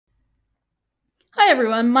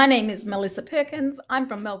everyone, my name is Melissa Perkins. I'm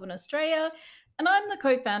from Melbourne, Australia, and I'm the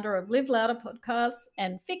co-founder of Live Louder Podcasts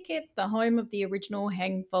and FitKit, the home of the original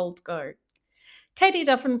Hang, Fold, Go. Katie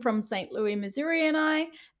Duffin from St. Louis, Missouri and I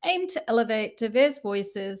aim to elevate diverse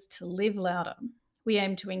voices to live louder. We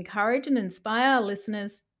aim to encourage and inspire our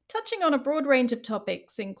listeners, touching on a broad range of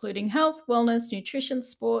topics, including health, wellness, nutrition,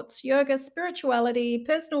 sports, yoga, spirituality,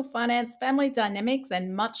 personal finance, family dynamics,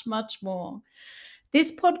 and much, much more.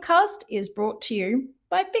 This podcast is brought to you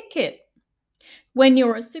by FitKit. When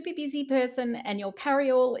you're a super busy person and your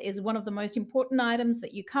carry-all is one of the most important items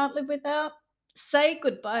that you can't live without, say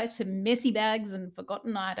goodbye to messy bags and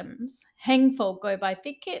forgotten items. Hang, Fold, Go by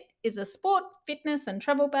FitKit is a sport, fitness, and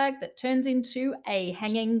travel bag that turns into a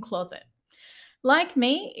hanging closet. Like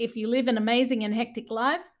me, if you live an amazing and hectic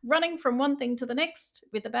life, running from one thing to the next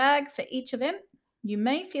with a bag for each event, you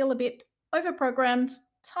may feel a bit overprogrammed,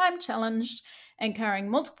 time-challenged, and carrying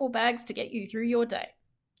multiple bags to get you through your day.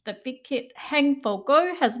 The FitKit Hang, Fold,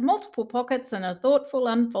 Go has multiple pockets and a thoughtful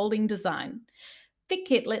unfolding design.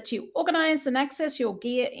 FitKit lets you organize and access your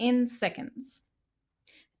gear in seconds.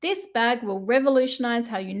 This bag will revolutionize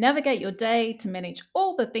how you navigate your day to manage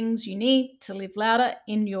all the things you need to live louder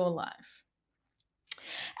in your life.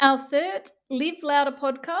 Our third Live Louder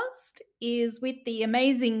podcast is with the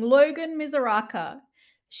amazing Logan Misuraca.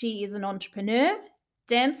 She is an entrepreneur,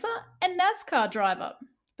 dancer, and NASCAR driver.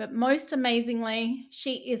 But most amazingly,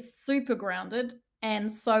 she is super grounded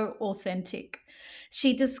and so authentic.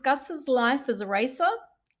 She discusses life as a racer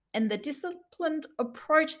and the disciplined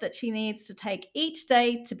approach that she needs to take each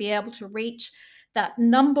day to be able to reach that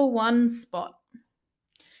number one spot.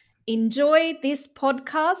 Enjoy this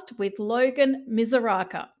podcast with Logan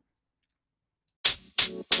Misuraca.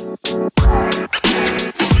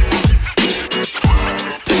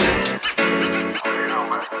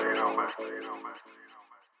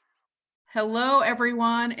 Hello,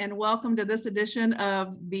 everyone, and welcome to this edition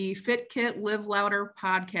of the FitKit Live Louder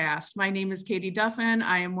podcast. My name is Katie Duffin.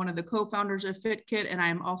 I am one of the co-founders of FitKit, and I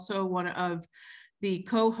am also one of the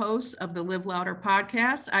co-hosts of the Live Louder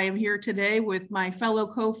podcast. I am here today with my fellow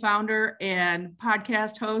co-founder and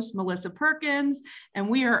podcast host, Melissa Perkins, and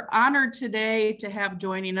we are honored today to have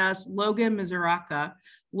joining us Logan Misuraca.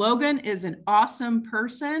 Logan is an awesome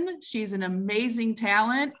person. She's an amazing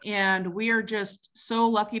talent, and we are just so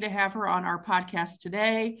lucky to have her on our podcast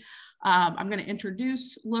today. I'm going to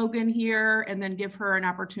introduce Logan here and then give her an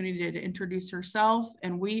opportunity to introduce herself.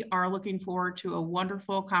 And we are looking forward to a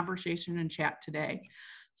wonderful conversation and chat today.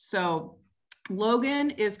 So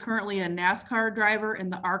Logan is currently a NASCAR driver in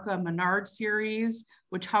the ARCA Menard series,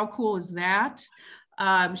 which how cool is that?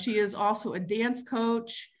 She is also a dance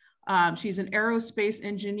coach. She's an aerospace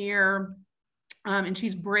engineer. And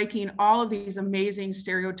she's breaking all of these amazing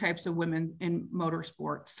stereotypes of women in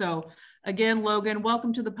motorsports. So again, Logan,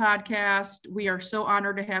 welcome to the podcast. We are so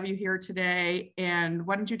honored to have you here today. And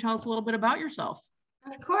why don't you tell us a little bit about yourself?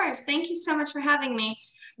 Of course. Thank you so much for having me.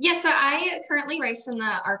 Yes, so I currently race in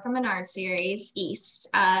the ARCA Menard Series East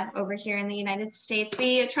over here in the United States.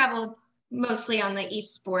 We travel mostly on the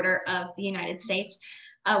east border of the United States.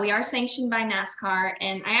 We are sanctioned by NASCAR,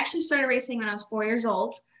 and I actually started racing when I was 4 years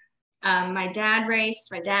old. My dad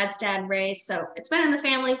raced, my dad's dad raced, so it's been in the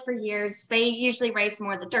family for years. They usually race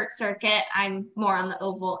more the dirt circuit. I'm more on the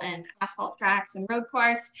oval and asphalt tracks and road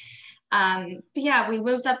course. But yeah, we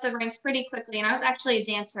moved up the ranks pretty quickly, and I was actually a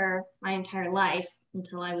dancer my entire life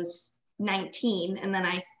until I was 19, and then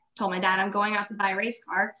I told my dad I'm going out to buy a race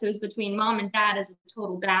car. So it was between mom and dad as a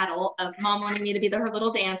total battle of mom wanting me to be her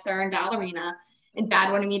little dancer and ballerina, and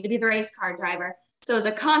dad wanting me to be the race car driver. So it was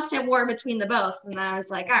a constant war between the both. And I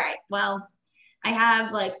was like, all right, well, I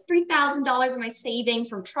have like $3,000 in my savings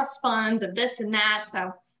from trust funds and this and that.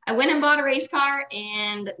 So I went and bought a race car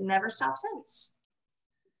and never stopped since.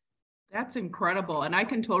 That's incredible. And I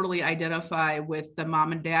can totally identify with the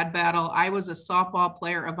mom and dad battle. I was a softball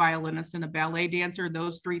player, a violinist, and a ballet dancer.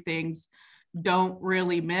 Those three things don't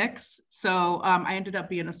really mix. So I ended up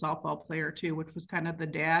being a softball player too, which was kind of the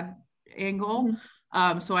dad angle.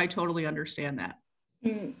 Mm-hmm. So I totally understand that.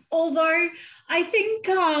 Although I think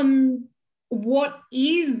what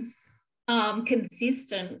is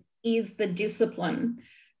consistent is the discipline.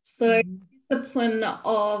 So discipline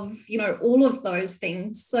of, all of those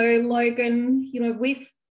things. So Logan,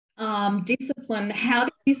 with discipline, how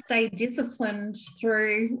do you stay disciplined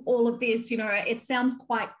through all of this? It sounds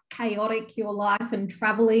quite chaotic, your life, and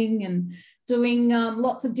traveling and doing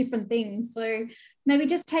lots of different things. So maybe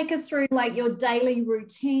just take us through like your daily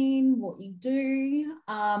routine, what you do,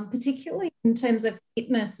 particularly in terms of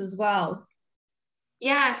fitness as well.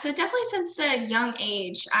 Yeah, so definitely since a young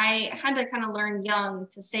age, I had to kind of learn young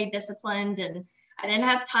to stay disciplined, and I didn't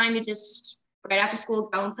have time to just right after school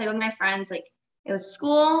go and play with my friends. Like it was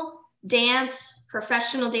school, dance,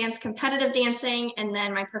 professional dance, competitive dancing, and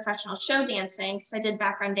then my professional show dancing, because I did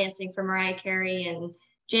background dancing for Mariah Carey and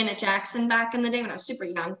Janet Jackson back in the day when I was super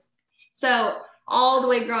young. So all the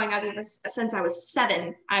way growing up, since I was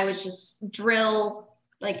 7, I was just drill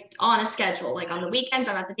like on a schedule. Like on the weekends,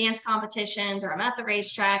 I'm at the dance competitions or I'm at the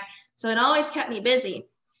racetrack. So it always kept me busy.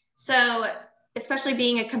 So especially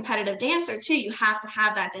being a competitive dancer too, you have to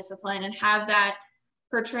have that discipline and have that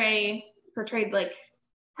portrayed like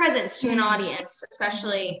presence to an audience,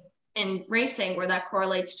 especially in racing where that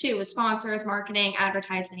correlates too with sponsors, marketing,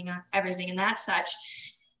 advertising, everything and that such.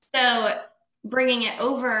 So bringing it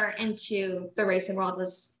over into the racing world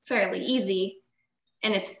was fairly easy.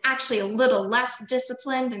 And it's actually a little less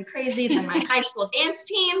disciplined and crazy than my high school dance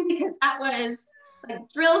team, because that was like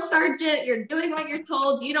drill sergeant, you're doing what you're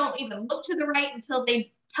told. You don't even look to the right until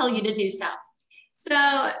they tell you to do so.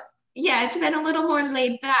 So yeah, it's been a little more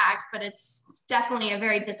laid back, but it's definitely a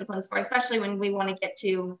very disciplined sport, especially when we want to get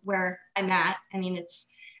to where I'm at. I mean,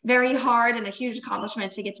 it's very hard and a huge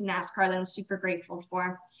accomplishment to get to NASCAR that I'm super grateful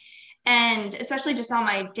for. And especially just on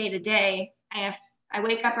my day-to-day, I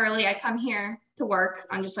wake up early, I come here to work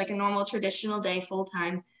on just like a normal traditional day full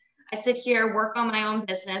time. I sit here, work on my own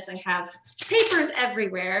business. I have papers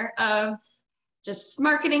everywhere of just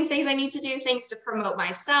marketing things I need to do, things to promote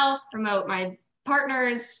myself, promote my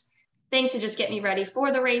partners, things to just get me ready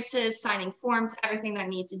for the races, signing forms, everything that I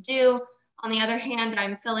need to do. On the other hand,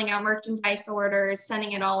 I'm filling out merchandise orders,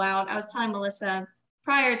 sending it all out. I was telling Melissa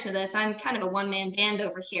prior to this, I'm kind of a one-man band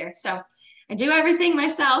over here. So I do everything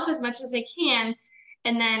myself as much as I can.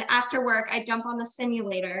 And then after work, I jump on the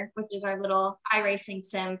simulator, which is our little iRacing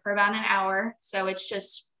sim, for about an hour. So it's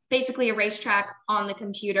just basically a racetrack on the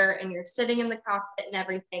computer and you're sitting in the cockpit and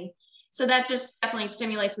everything. So that just definitely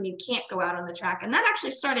stimulates when you can't go out on the track. And that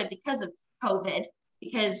actually started because of COVID,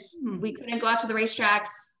 because we couldn't go out to the racetracks.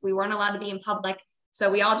 We weren't allowed to be in public.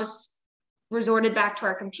 So we all just resorted back to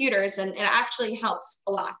our computers, and it actually helps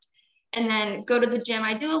a lot. And then go to the gym.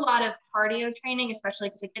 I do a lot of cardio training, especially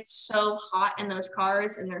because it gets so hot in those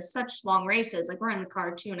cars and there's such long races. Like we're in the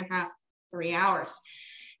car 2.5, 3 hours.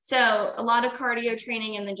 So a lot of cardio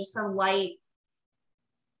training, and then just some light,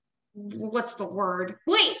 what's the word?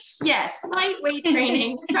 Weights. Yes, light weight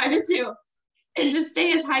training. Try to do and just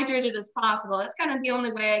stay as hydrated as possible. That's kind of the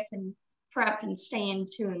only way I can prep and stay in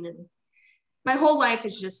tune. And my whole life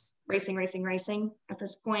is just racing, racing, racing at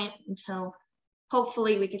this point, until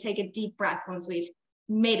hopefully we could take a deep breath once we've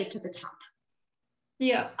made it to the top.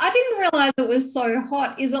 Yeah, I didn't realize it was so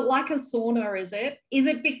hot. Is it like a sauna, is it? Is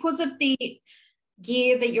it because of the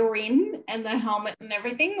gear that you're in and the helmet and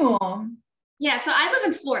everything, or? Yeah, so I live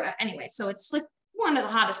in Florida anyway, so it's like one of the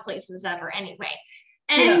hottest places ever anyway.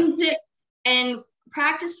 And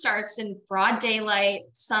practice starts in broad daylight,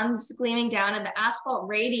 sun's gleaming down, and the asphalt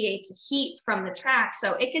radiates heat from the track.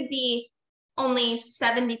 So it could be only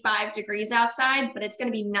 75 degrees outside, but it's going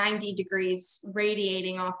to be 90 degrees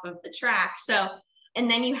radiating off of the track. So, and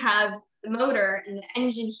then you have the motor and the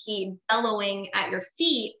engine heat bellowing at your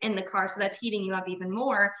feet in the car. So that's heating you up even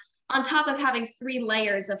more, on top of having 3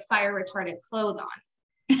 layers of fire retardant clothes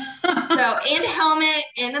on. So in helmet,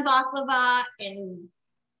 in the baklava, in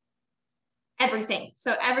everything.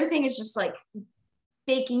 So everything is just like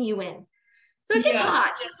baking you in. So it gets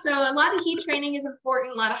hot. So a lot of heat training is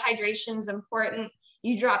important. A lot of hydration is important.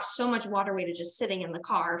 You drop so much water weight just sitting in the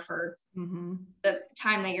car for the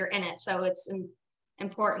time that you're in it. So it's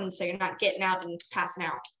important so you're not getting out and passing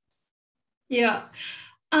out. Yeah.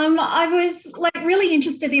 I was like really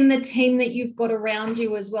interested in the team that you've got around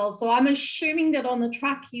you as well. So I'm assuming that on the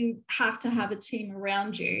track you have to have a team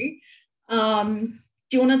around you.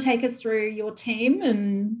 Do you want to take us through your team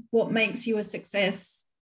and what makes you a success?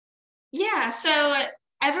 Yeah, so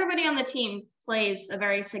everybody on the team plays a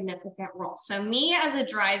very significant role. So me as a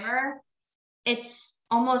driver, it's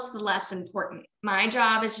almost less important. My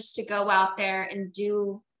job is just to go out there and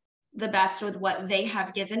do the best with what they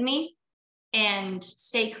have given me and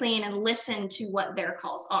stay clean and listen to what their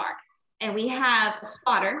calls are. And we have a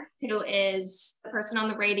spotter who is the person on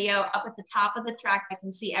the radio up at the top of the track that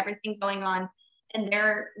can see everything going on. And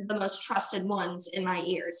they're the most trusted ones in my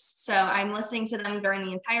ears. So I'm listening to them during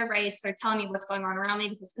the entire race. They're telling me what's going on around me,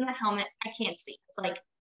 because in the helmet, I can't see. It's like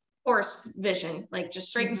horse vision, like just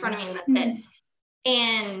straight in front of me, and that's it.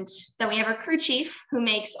 And then we have our crew chief who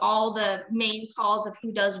makes all the main calls of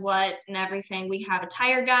who does what and everything. We have a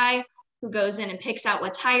tire guy who goes in and picks out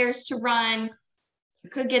what tires to run. You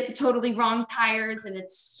could get the totally wrong tires, and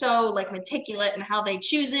it's so like meticulous in how they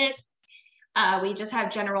choose it. We just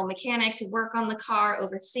have general mechanics who work on the car,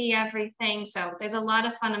 oversee everything. So there's a lot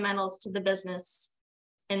of fundamentals to the business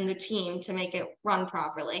and the team to make it run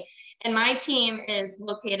properly. And my team is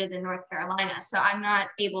located in North Carolina, so I'm not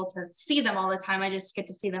able to see them all the time. I just get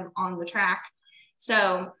to see them on the track.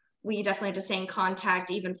 So we definitely have to stay in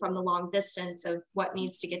contact, even from the long distance, of what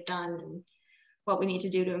needs to get done and what we need to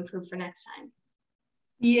do to improve for next time.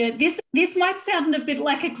 Yeah, this might sound a bit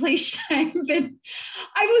like a cliche, but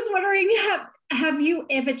I was wondering, have you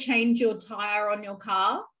ever changed your tire on your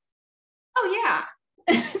car? Oh yeah.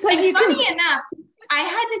 So and funny enough, I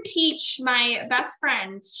had to teach my best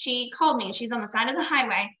friend. She called me. She's on the side of the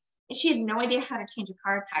highway, and she had no idea how to change a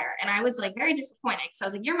car tire. And I was like very disappointed because I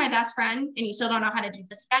was like, "You're my best friend, and you still don't know how to do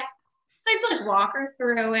this yet." So I had to like walk her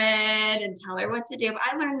through it and tell her what to do. But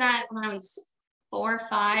I learned that when I was 4 or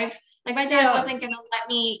 5. Like my dad wasn't going to let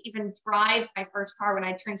me even drive my first car when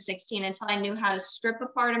I turned 16 until I knew how to strip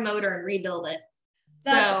apart a motor and rebuild it.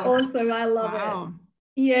 That's awesome. I love it.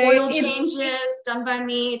 Yeah. Oil changes done by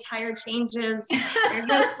me, tire changes. There's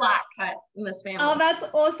no slack cut in this family. Oh, that's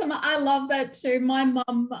awesome. I love that too. My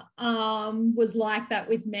mum was like that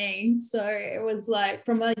with me. So it was like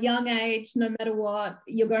from a young age, no matter what,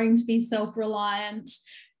 you're going to be self-reliant.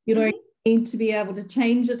 You don't need to be able to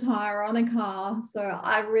change a tire on a car. So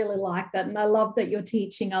I really like that. And I love that you're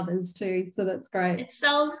teaching others too. So that's great. It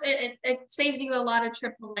saves you a lot of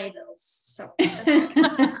AAA bills. So that's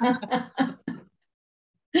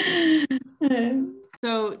good.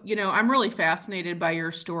 So, I'm really fascinated by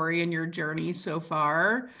your story and your journey so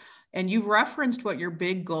far. And you've referenced what your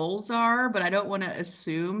big goals are, but I don't want to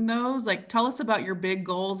assume those. Like, tell us about your big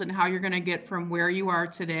goals and how you're going to get from where you are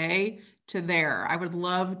today to there. I would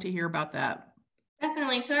love to hear about that.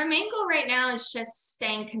 Definitely. So our main goal right now is just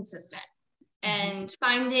staying consistent and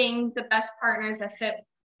finding the best partners that fit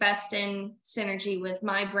best in synergy with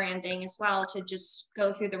my branding as well, to just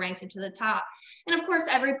go through the ranks and to the top. And of course,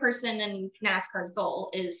 every person in NASCAR's goal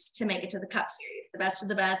is to make it to the Cup Series, the best of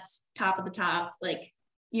the best, top of the top. Like,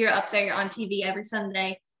 you're up there on TV every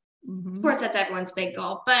Sunday. Of course, that's everyone's big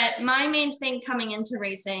goal. But my main thing coming into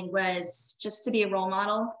racing was just to be a role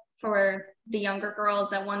model for the younger girls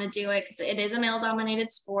that want to do it, because it is a male-dominated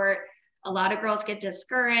sport. A lot of girls get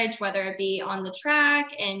discouraged, whether it be on the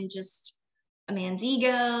track and just a man's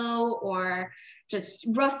ego, or just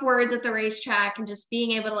rough words at the racetrack, and just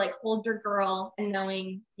being able to like hold your girl and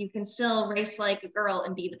knowing you can still race like a girl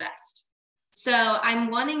and be the best. So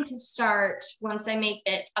I'm wanting to start, once I make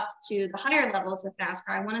it up to the higher levels of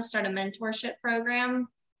NASCAR, I want to start a mentorship program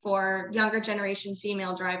for younger generation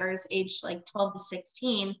female drivers aged like 12 to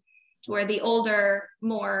 16, to where the older,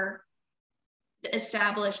 more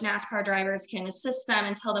established NASCAR drivers can assist them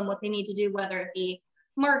and tell them what they need to do, whether it be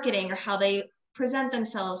marketing or how they present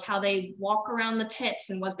themselves, how they walk around the pits,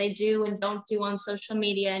 and what they do and don't do on social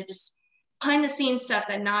media, and just behind the scenes stuff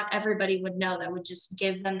that not everybody would know, that would just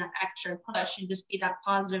give them that extra push and just be that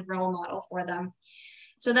positive role model for them.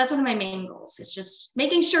 So that's one of my main goals. It's just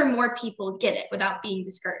making sure more people get it without being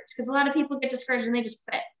discouraged, because a lot of people get discouraged and they just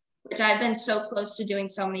quit, which I've been so close to doing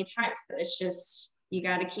so many times. But it's just, you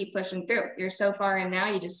got to keep pushing through. You're so far in now,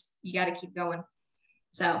 you got to keep going.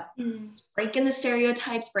 So it's breaking the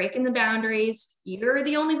stereotypes, breaking the boundaries. You're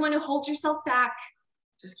the only one who holds yourself back.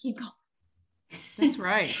 Just keep going. That's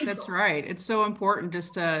right. That's right. It's so important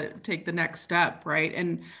just to take the next step, right?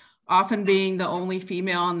 And often being the only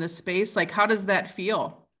female in this space, like, how does that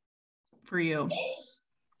feel for you?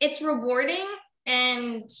 It's rewarding,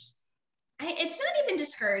 and it's not even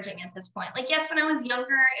discouraging at this point. Like, yes, when I was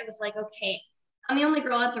younger, it was like, okay, I'm the only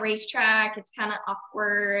girl at the racetrack. It's kind of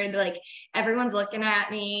awkward. Like, everyone's looking at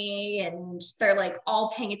me and they're like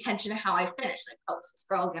all paying attention to how I finish. Like, oh, is this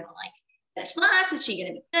girl gonna like finish last? Is she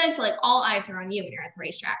gonna be good? So like, all eyes are on you when you're at the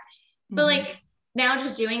racetrack. But like, now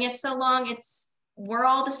just doing it so long, we're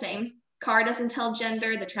all the same. Car doesn't tell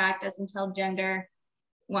gender. The track doesn't tell gender.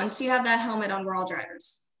 Once you have that helmet on, we're all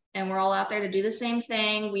drivers, and we're all out there to do the same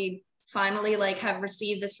thing. We finally like have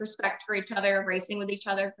received this respect for each other, of racing with each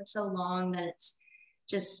other for so long, that it's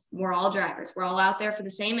just, we're all drivers. We're all out there for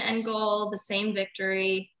the same end goal, the same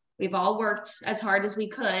victory. We've all worked as hard as we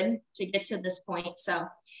could to get to this point. So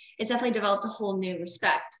it's definitely developed a whole new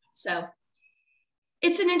respect. So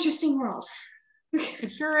it's an interesting world.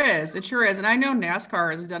 It sure is. It sure is. And I know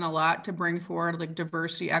NASCAR has done a lot to bring forward like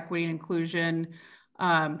diversity, equity, and inclusion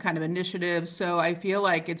kind of initiatives. So I feel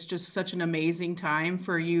like it's just such an amazing time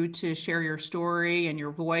for you to share your story and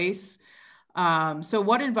your voice. So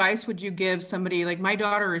what advice would you give somebody like my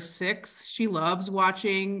daughter is 6. She loves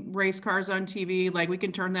watching race cars on TV. Like we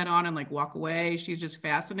can turn that on and like walk away. She's just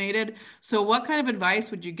fascinated. So what kind of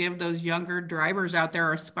advice would you give those younger drivers out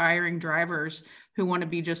there, aspiring drivers who want to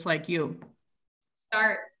be just like you?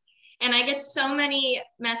 Start. And I get so many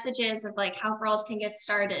messages of like how girls can get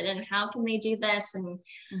started and how can they do this. And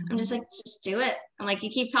I'm just like, just do it. I'm like, you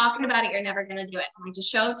keep talking about it, you're never going to do it. I'm like,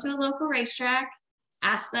 just show up to a local racetrack,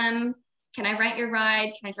 ask them, can I rent your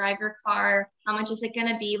ride? Can I drive your car? How much is it going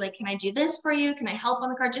to be? Like, can I do this for you? Can I help on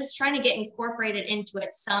the car? Just trying to get incorporated into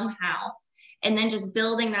it somehow. And then just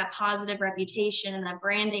building that positive reputation and that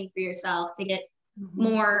branding for yourself to get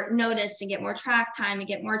more noticed and get more track time and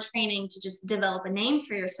get more training to just develop a name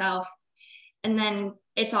for yourself. And then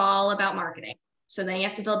it's all about marketing. So then you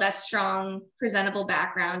have to build that strong, presentable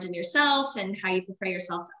background in yourself and how you portray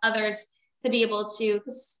yourself to others to be able to,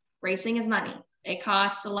 because racing is money. It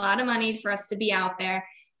costs a lot of money for us to be out there.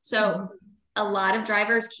 So a lot of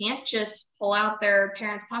drivers can't just pull out their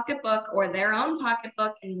parents' pocketbook or their own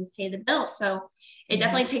pocketbook and pay the bill. So it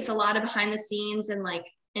definitely takes a lot of behind the scenes and like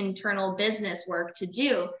internal business work to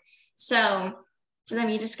do. So to them,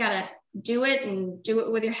 you just got to do it and do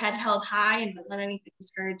it with your head held high and don't let anything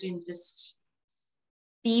discourage you, and just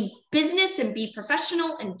be business and be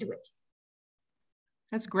professional and do it.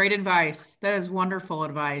 That's great advice. That is wonderful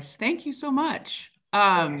advice. Thank you so much.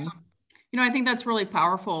 I think that's really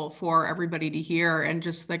powerful for everybody to hear, and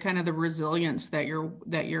just the kind of the resilience that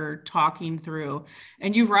you're talking through.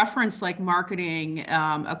 And you've referenced like marketing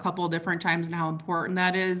a couple of different times and how important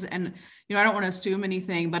that is. And, I don't want to assume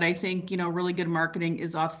anything, but I think, really good marketing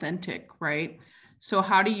is authentic, right? So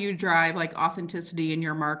how do you drive like authenticity in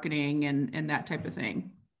your marketing and that type of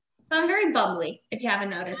thing? So I'm very bubbly, if you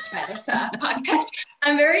haven't noticed by this podcast.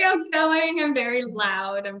 I'm very outgoing. I'm very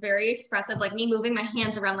loud. I'm very expressive, like me moving my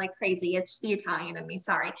hands around like crazy. It's the Italian in me,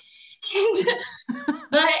 sorry.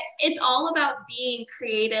 But it's all about being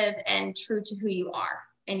creative and true to who you are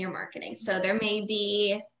in your marketing. So there may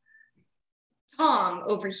be Tom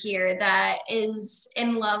over here that is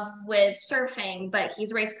in love with surfing, but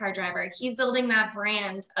he's a race car driver. He's building that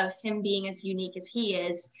brand of him being as unique as he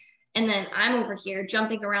is. And then I'm over here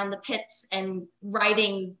jumping around the pits and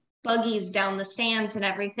riding buggies down the stands and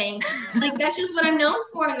everything. Like that's just what I'm known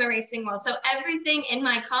for in the racing world. So everything in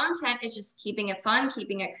my content is just keeping it fun,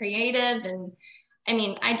 keeping it creative. And I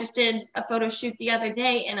mean, I just did a photo shoot the other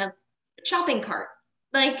day in a shopping cart.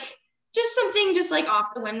 Like just something just like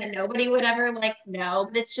off the whim that nobody would ever like know,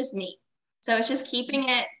 but it's just me. So it's just keeping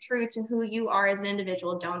it true to who you are as an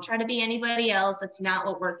individual. Don't try to be anybody else. That's not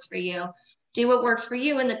what works for you. Do what works for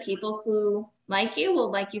you, and the people who like you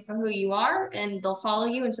will like you for who you are, and they'll follow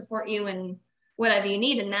you and support you and whatever you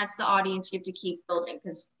need. And that's the audience you have to keep building,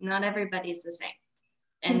 because not everybody's the same.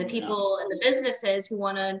 And the people in the businesses who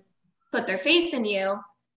want to put their faith in you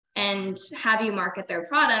and have you market their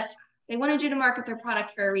product, they wanted you to market their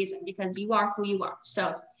product for a reason, because you are who you are.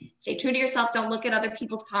 So stay true to yourself. Don't look at other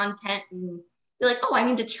people's content and be like, oh, I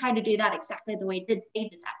need to try to do that exactly the way they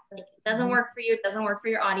did that. Like, it doesn't work for you. It doesn't work for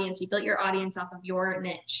your audience. You built your audience off of your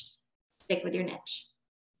niche. Stick with your niche.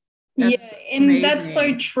 That's and that's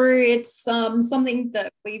so true. It's something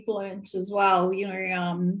that we've learned as well,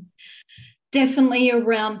 definitely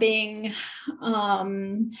around being,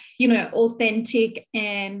 authentic,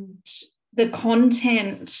 and the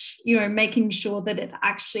content, making sure that it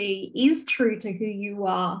actually is true to who you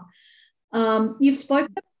are. You've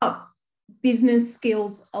spoken about business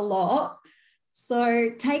skills a lot. So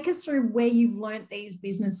take us through where you've learned these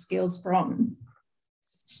business skills from.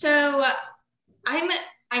 So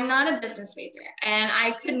I'm not a business major, and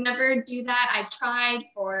I could never do that. I tried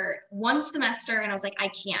for one semester and I was like, I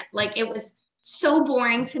can't. Like, it was so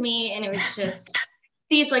boring to me, and it was just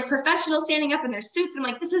these like professionals standing up in their suits. And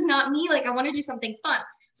I'm like, this is not me. Like, I want to do something fun.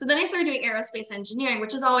 So then I started doing aerospace engineering,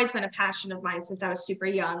 which has always been a passion of mine since I was super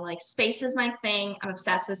young. Like, space is my thing. I'm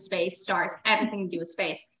obsessed with space, stars, everything to do with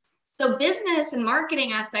space. So business and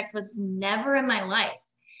marketing aspect was never in my life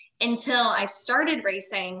until I started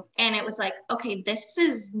racing. And it was like, okay, this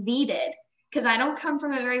is needed, because I don't come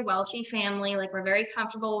from a very wealthy family. Like, we're very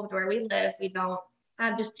comfortable with where we live. We don't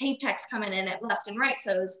have just paychecks coming in at left and right.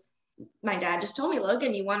 So my dad just told me,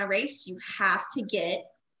 Logan, you want to race, you have to get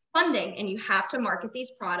funding, and you have to market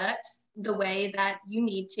these products the way that you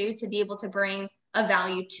need to be able to bring a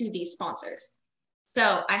value to these sponsors.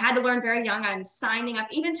 So I had to learn very young. I'm signing up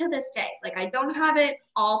even to this day. Like, I don't have it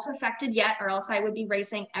all perfected yet, or else I would be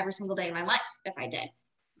racing every single day of my life if I did.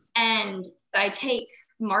 And I take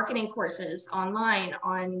marketing courses online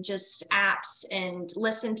on just apps, and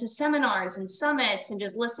listen to seminars and summits, and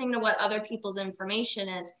just listening to what other people's information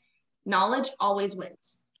is. knowledge always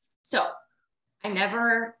wins. So I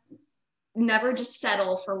never just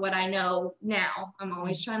settle for what I know now. I'm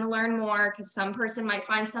always trying to learn more, because some person might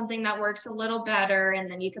find something that works a little better, and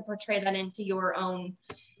then you can portray that into your own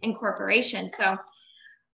incorporation. So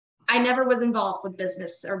I never was involved with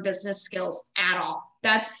business or business skills at all.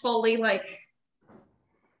 That's fully like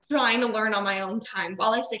trying to learn on my own time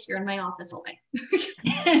while I sit here in my office all day.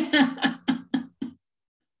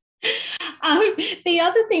 The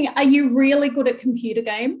other thing, are you really good at computer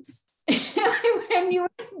games? when you were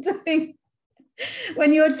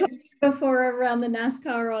talking before around the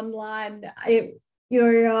NASCAR online,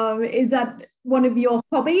 is that one of your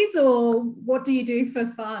hobbies, or what do you do for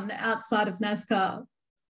fun outside of NASCAR?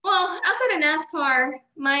 Well, outside of NASCAR,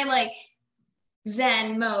 my like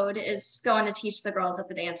Zen mode is going to teach the girls at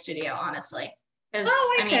the dance studio, honestly.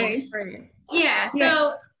 Oh, okay. Yeah,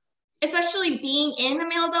 so especially being in a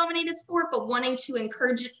male-dominated sport, but wanting to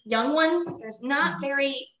encourage young ones, there's not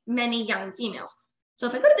very many young females. So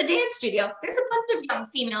if I go to the dance studio, there's a bunch of young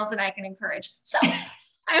females that I can encourage. So I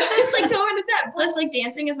always like going to that. Plus, like,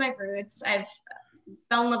 dancing is my roots. I've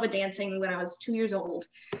fell in love with dancing when I was 2 years old.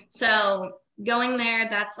 So going there,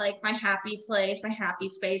 that's like my happy place, my happy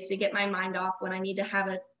space to get my mind off when I need to have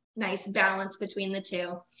a nice balance between the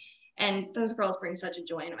two. And those girls bring such a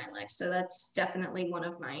joy into my life. So that's definitely one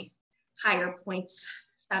of my higher points.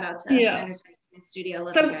 Shout out to Energized Dance Studio.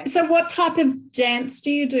 So what type of dance do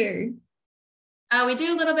you do? We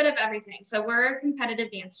do a little bit of everything. So we're a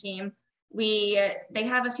competitive dance team. They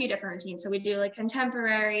have a few different routines. So we do like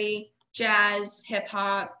contemporary, jazz, hip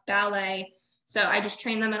hop, ballet. So I just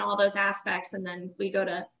train them in all those aspects, and then we go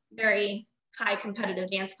to very high competitive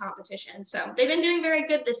dance competitions. So they've been doing very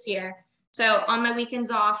good this year. So on my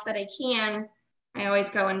weekends off that I can, I always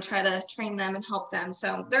go and try to train them and help them.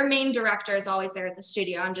 So their main director is always there at the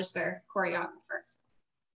studio. I'm just their choreographer.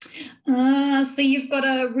 So you've got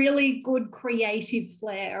a really good creative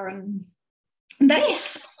flair, and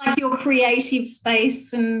that's like your creative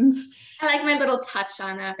space. And I like my little touch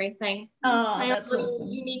on everything. Oh, my that's little awesome.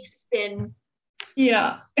 Unique spin.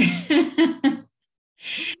 Yeah.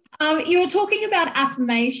 You were talking about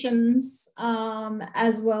affirmations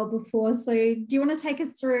as well before. So do you want to take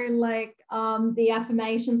us through like the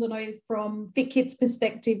affirmations? I know from Fit Kit's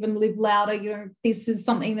perspective and Live Louder, this is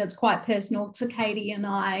something that's quite personal to Katie and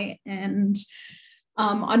I. And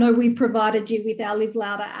I know we provided you with our Live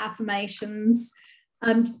Louder affirmations.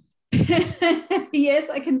 Yes,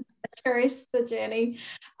 I can cherish the journey.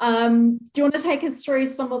 Do you want to take us through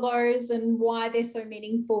some of those and why they're so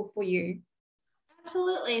meaningful for you?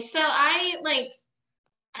 Absolutely. So I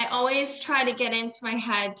always try to get into my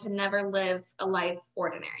head to never live a life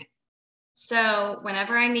ordinary. So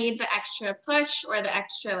whenever I need the extra push or the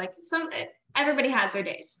extra, everybody has their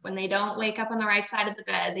days when they don't wake up on the right side of the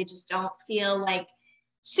bed. They just don't feel like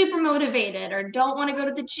super motivated, or don't want to go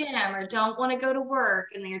to the gym, or don't want to go to work,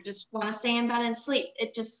 and they just want to stay in bed and sleep.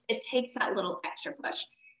 It takes that little extra push.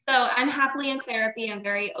 So I'm happily in therapy. I'm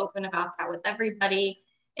very open about that with everybody.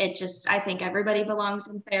 I think everybody belongs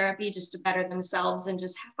in therapy just to better themselves and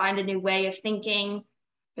just find a new way of thinking,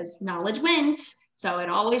 because knowledge wins. So it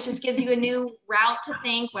always just gives you a new route to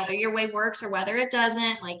think, whether your way works or whether it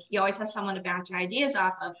doesn't. Like, you always have someone to bounce your ideas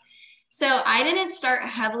off of. So I didn't start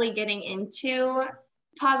heavily getting into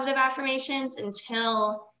positive affirmations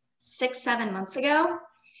until 6-7 months ago.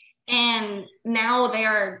 And now they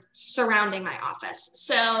are surrounding my office.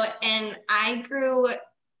 So, and I grew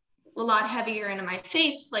a lot heavier into my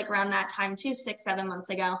faith, like around that time too, 6-7 months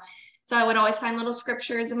ago. So I would always find little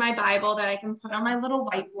scriptures in my Bible that I can put on my little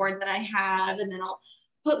whiteboard that I have, and then I'll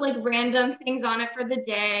put like random things on it for the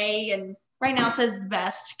day. And right now it says the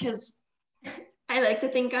best, because I like to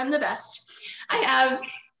think I'm the best. I have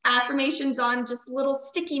affirmations on just little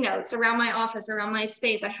sticky notes around my office, around my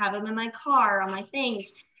space. I have them in my car, on my things.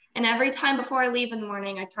 And every time before I leave in the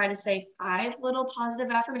morning, I try to say 5 little positive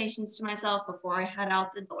affirmations to myself before I head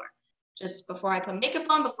out the door. Just before I put makeup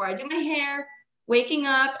on, before I do my hair, waking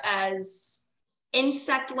up as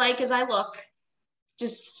insect-like as I look,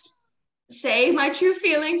 just say my true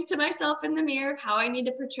feelings to myself in the mirror of how I need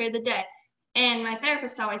to portray the day. And my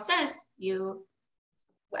therapist always says,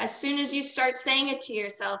 as soon as you start saying it to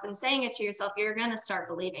yourself, you're going to start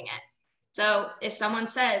believing it. So if someone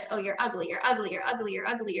says, oh, you're ugly, you're ugly, you're ugly, you're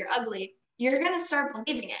ugly, you're ugly, you're going to start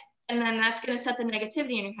believing it. And then that's going to set the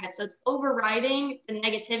negativity in your head. So it's overriding the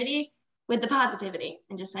negativity with the positivity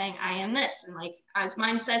and just saying, I am this. And like, as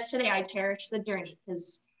mine says today, I cherish the journey,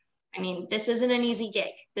 because this isn't an easy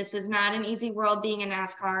gig. This is not an easy world being in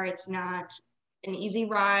NASCAR. It's not an easy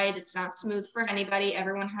ride. It's not smooth for anybody.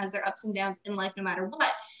 Everyone has their ups and downs in life, no matter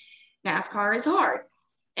what. NASCAR is hard.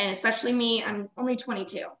 And especially me, I'm only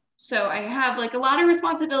 22. So I have like a lot of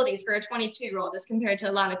responsibilities for a 22-year-old as compared to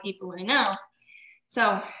a lot of people I know.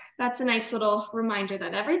 So that's a nice little reminder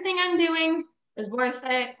that everything I'm doing is worth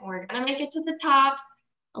it. We're gonna make it to the top.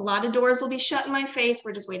 A lot of doors will be shut in my face.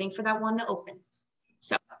 We're just waiting for that one to open.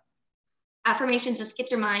 So affirmations just get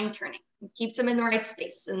your mind turning. It keeps them in the right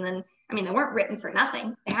space. And then, I mean, they weren't written for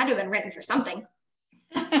nothing. They had to have been written for something.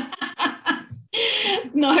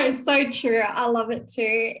 No, it's so true. I love it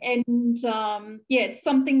too. And yeah, it's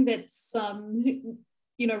something that's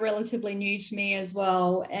relatively new to me as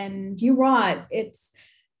well. And you're right. It's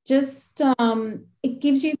just it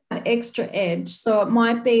gives you that extra edge. So it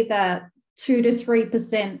might be that 2 to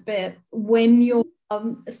 3%, but when you're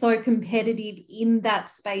so competitive in that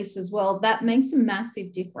space as well, that makes a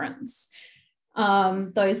massive difference.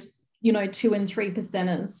 Those 2 and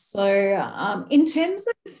 3%ers. So in terms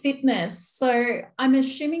of fitness, so I'm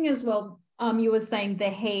assuming as well, you were saying the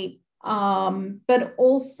heat, but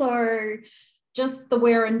also just the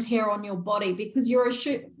wear and tear on your body, because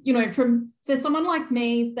for someone like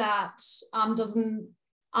me that doesn't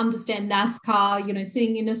understand NASCAR,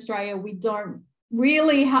 sitting in Australia, we don't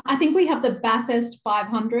really have, I think we have the Bathurst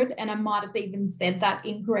 500, and I might have even said that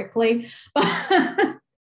incorrectly.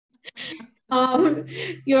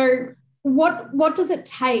 What does it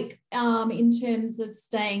take in terms of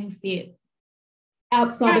staying fit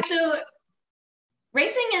outside? Yeah, so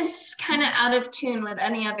racing is kind of out of tune with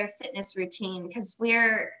any other fitness routine because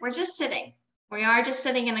we're just sitting. We are just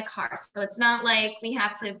sitting in a car. So it's not like we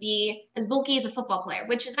have to be as bulky as a football player,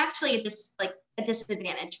 which is actually a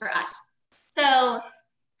disadvantage for us. So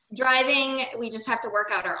driving, we just have to work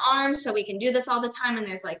out our arms so we can do this all the time. And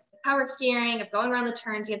there's like power steering of going around the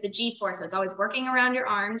turns. You have the G-force, so it's always working around your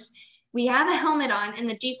arms. We have a helmet on and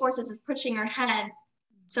the G-forces is pushing our head.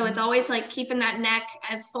 So it's always like keeping that neck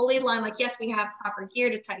fully aligned. Like, yes, we have proper gear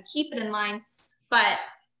to try to keep it in line, but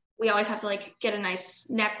we always have to like get a nice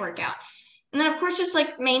neck workout. And then of course, just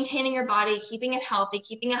like maintaining your body, keeping it healthy,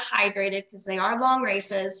 keeping it hydrated because they are long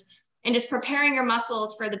races, and just preparing your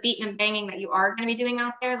muscles for the beating and banging that you are going to be doing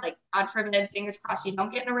out there. Like, God forbid, fingers crossed, you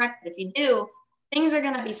don't get in a wreck, but if you do, things are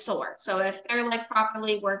going to be sore. So if they're like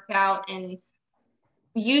properly worked out and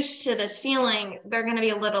used to this feeling, they're going to be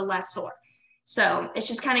a little less sore. So it's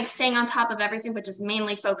just kind of staying on top of everything, but just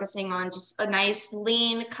mainly focusing on just a nice,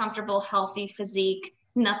 lean, comfortable, healthy physique,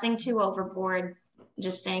 nothing too overboard,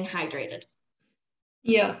 just staying hydrated.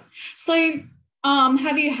 Yeah. So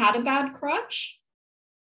have you had a bad crutch?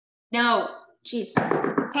 No. Jeez.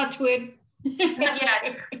 Touch wood. Not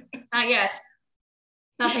yet. Not yet.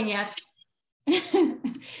 Nothing yet.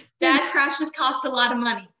 Bad crashes cost a lot of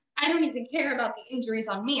money. I don't even care about the injuries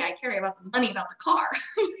on me. I care about the money about the car.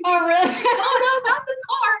 Oh, really? Oh, no, not the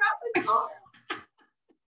car, not the car.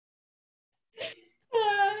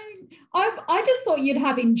 I just thought you'd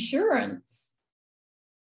have insurance.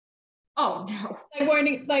 Oh, no.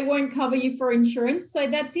 They won't cover you for insurance. So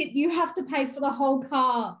that's it. You have to pay for the whole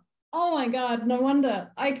car. Oh, my God. No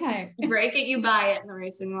wonder. Okay. You break it, you buy it in the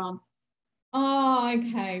racing world. Oh,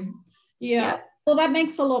 okay. Yeah. Well, that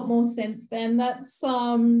makes a lot more sense then. That's,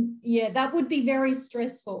 that would be very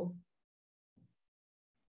stressful.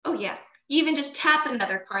 Oh, yeah. You even just tap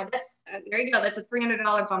another car. That's, there you go. That's a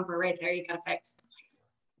 $300 bumper right there. You got to fix.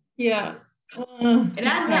 Yeah. It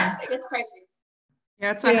adds up. It gets pricey.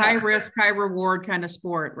 Yeah, it's a high risk, high reward kind of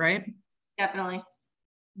sport, right? Definitely.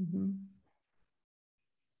 Mm-hmm.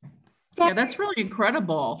 Yeah, that's really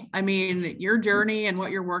incredible. I mean, your journey and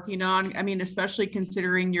what you're working on, I mean, especially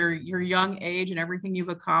considering your young age and everything you've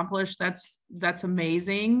accomplished, that's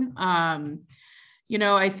amazing.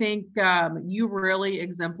 I think you really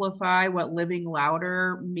exemplify what living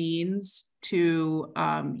louder means to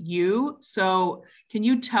you. So can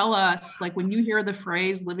you tell us, like, when you hear the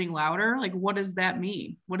phrase living louder, like, what does that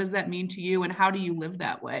mean? What does that mean to you, and how do you live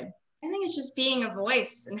that way? I think it's just being a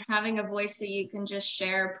voice and having a voice that you can just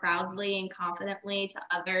share proudly and confidently to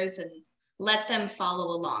others and let them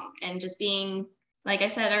follow along. And just being, like I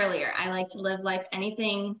said earlier, I like to live life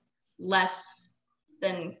anything less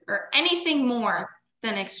than, or anything more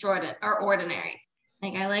than extraordinary or ordinary.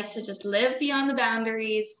 Like, I like to just live beyond the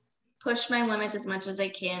boundaries, push my limits as much as I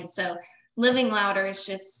can. So living louder is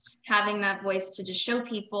just having that voice to just show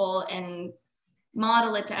people and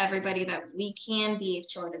model it to everybody that we can be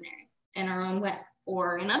extraordinary in our own way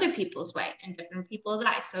or in other people's way in different people's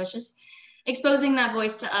eyes. So it's just exposing that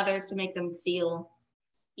voice to others to make them feel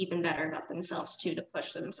even better about themselves too, to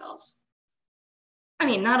push themselves. I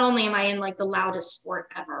mean, not only am I in like the loudest sport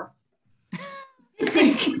ever,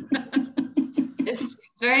 it's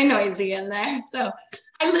very noisy in there. So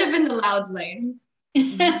I live in the loud lane.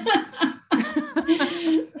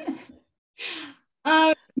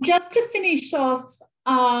 Just to finish off,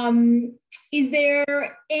 is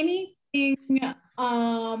there anything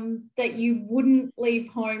that you wouldn't leave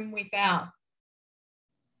home without?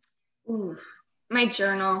 Ooh, my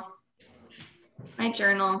journal. My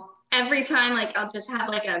journal. Every time, like, I'll just have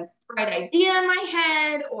like a bright idea in my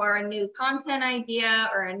head, or a new content idea,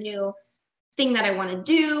 or a new thing that I want to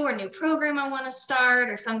do, or a new program I want to start,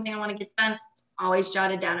 or something I want to get done. It's always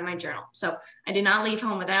jotted down in my journal. So I do not leave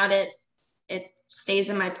home without it. It stays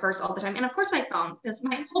in my purse all the time. And of course my phone, because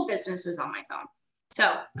my whole business is on my phone.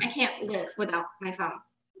 So I can't live without my phone.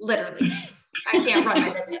 Literally. I can't run my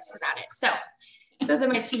business without it. So those are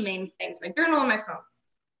my two main things, my journal and my phone.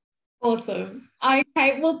 Awesome.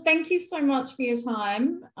 Okay. Well, thank you so much for your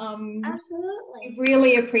time. Absolutely. I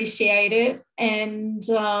really appreciate it. And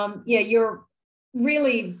yeah, you're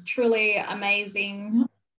really, truly amazing.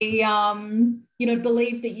 I,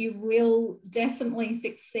 believe that you will definitely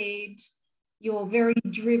succeed. You're very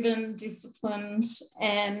driven, disciplined,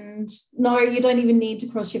 and no, you don't even need to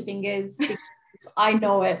cross your fingers because I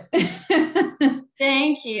know it.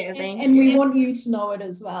 Thank you. And we want you to know it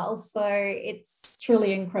as well. So it's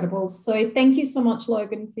truly incredible. So thank you so much,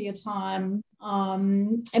 Logan, for your time.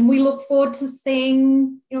 And we look forward to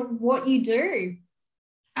seeing what you do.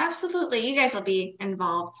 Absolutely. You guys will be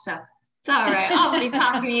involved. So it's all right. I'll be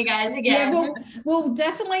talking to you guys again. Yeah, we'll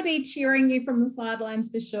definitely be cheering you from the sidelines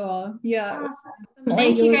for sure. Yeah. Awesome.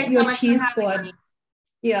 Thank you guys so much for having me.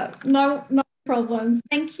 Yeah, no problems.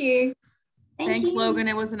 Thank you. Thanks, Logan.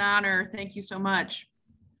 It was an honor. Thank you so much.